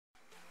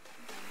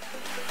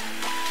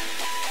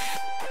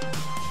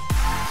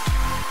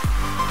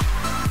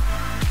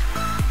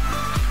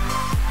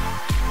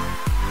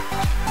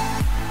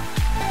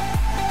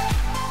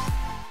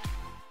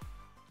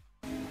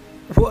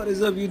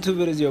is up, YouTube?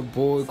 It is your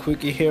boy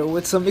Quickie here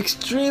with some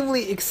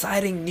extremely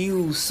exciting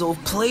news. So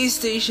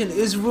PlayStation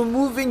is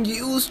removing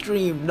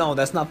Ustream. No,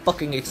 that's not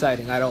fucking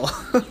exciting at all.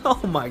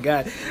 Oh my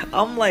god.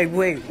 I'm like,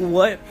 wait,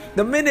 what?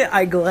 The minute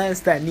I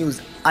glanced at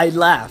news, I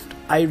laughed.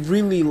 I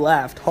really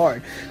laughed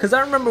hard. Because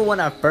I remember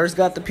when I first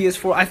got the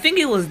PS4, I think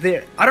it was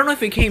there. I don't know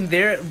if it came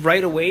there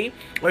right away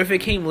or if it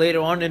came later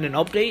on in an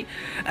update.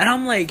 And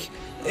I'm like,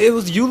 it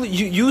was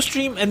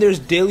Ustream, and there's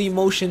Daily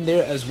Motion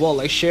there as well,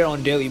 like share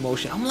on Daily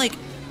Motion. I'm like,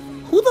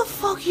 who the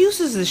fuck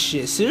uses this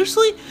shit?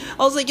 Seriously?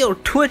 I was like, yo,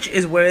 Twitch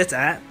is where it's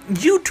at.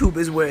 YouTube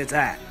is where it's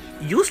at.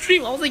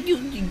 Ustream, I was like,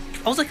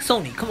 I was like,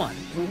 Sony, come on,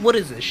 what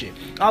is this shit?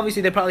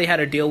 Obviously, they probably had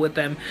a deal with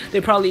them.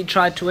 They probably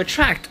tried to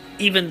attract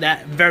even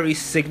that very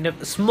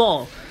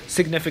small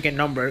significant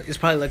number. It's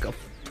probably like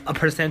a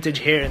percentage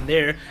here and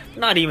there.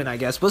 Not even, I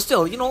guess, but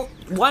still, you know,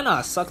 why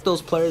not suck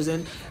those players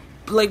in?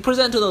 Like,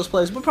 present to those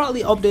players, but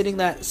probably updating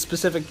that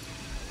specific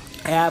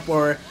app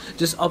or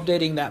just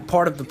updating that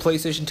part of the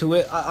PlayStation to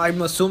it.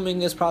 I'm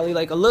assuming it's probably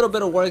like a little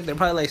bit of work. They're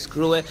probably like,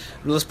 screw it,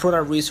 let's put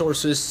our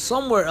resources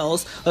somewhere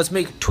else. Let's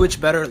make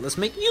Twitch better, let's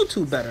make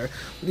YouTube better,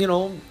 you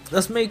know,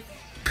 let's make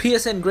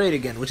PSN great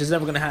again, which is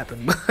never gonna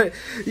happen. But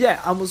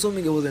yeah, I'm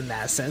assuming it was in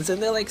that sense, and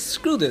they're like,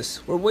 screw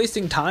this, we're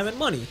wasting time and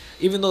money,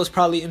 even though it's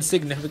probably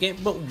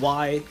insignificant. But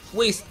why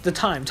waste the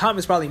time? Time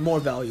is probably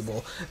more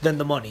valuable than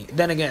the money.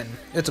 Then again,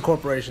 it's a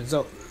corporation,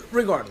 so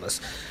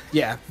regardless,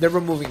 yeah, they're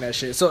removing that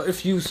shit. So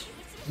if you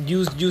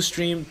use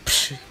Ustream,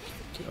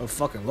 a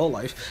fucking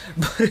lowlife.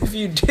 But if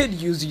you did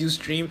use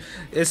Ustream,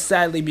 it's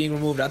sadly being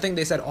removed. I think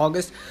they said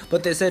August,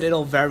 but they said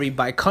it'll vary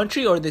by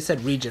country, or they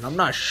said region, I'm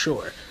not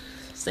sure.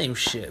 Same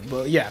shit,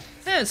 but yeah.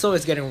 And so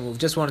it's getting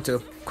removed. Just wanted to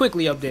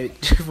quickly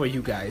update for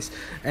you guys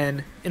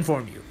and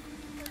inform you.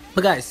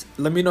 But guys,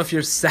 let me know if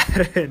you're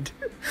saddened.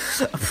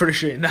 I'm pretty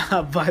sure you're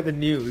not by the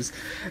news.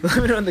 Let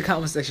me know in the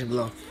comment section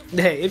below.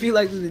 Hey, if you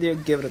like this video,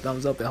 give it a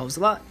thumbs up. It helps a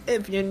lot.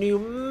 If you're new,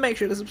 make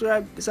sure to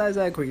subscribe. Besides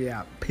that, Quickie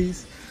out.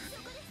 Peace.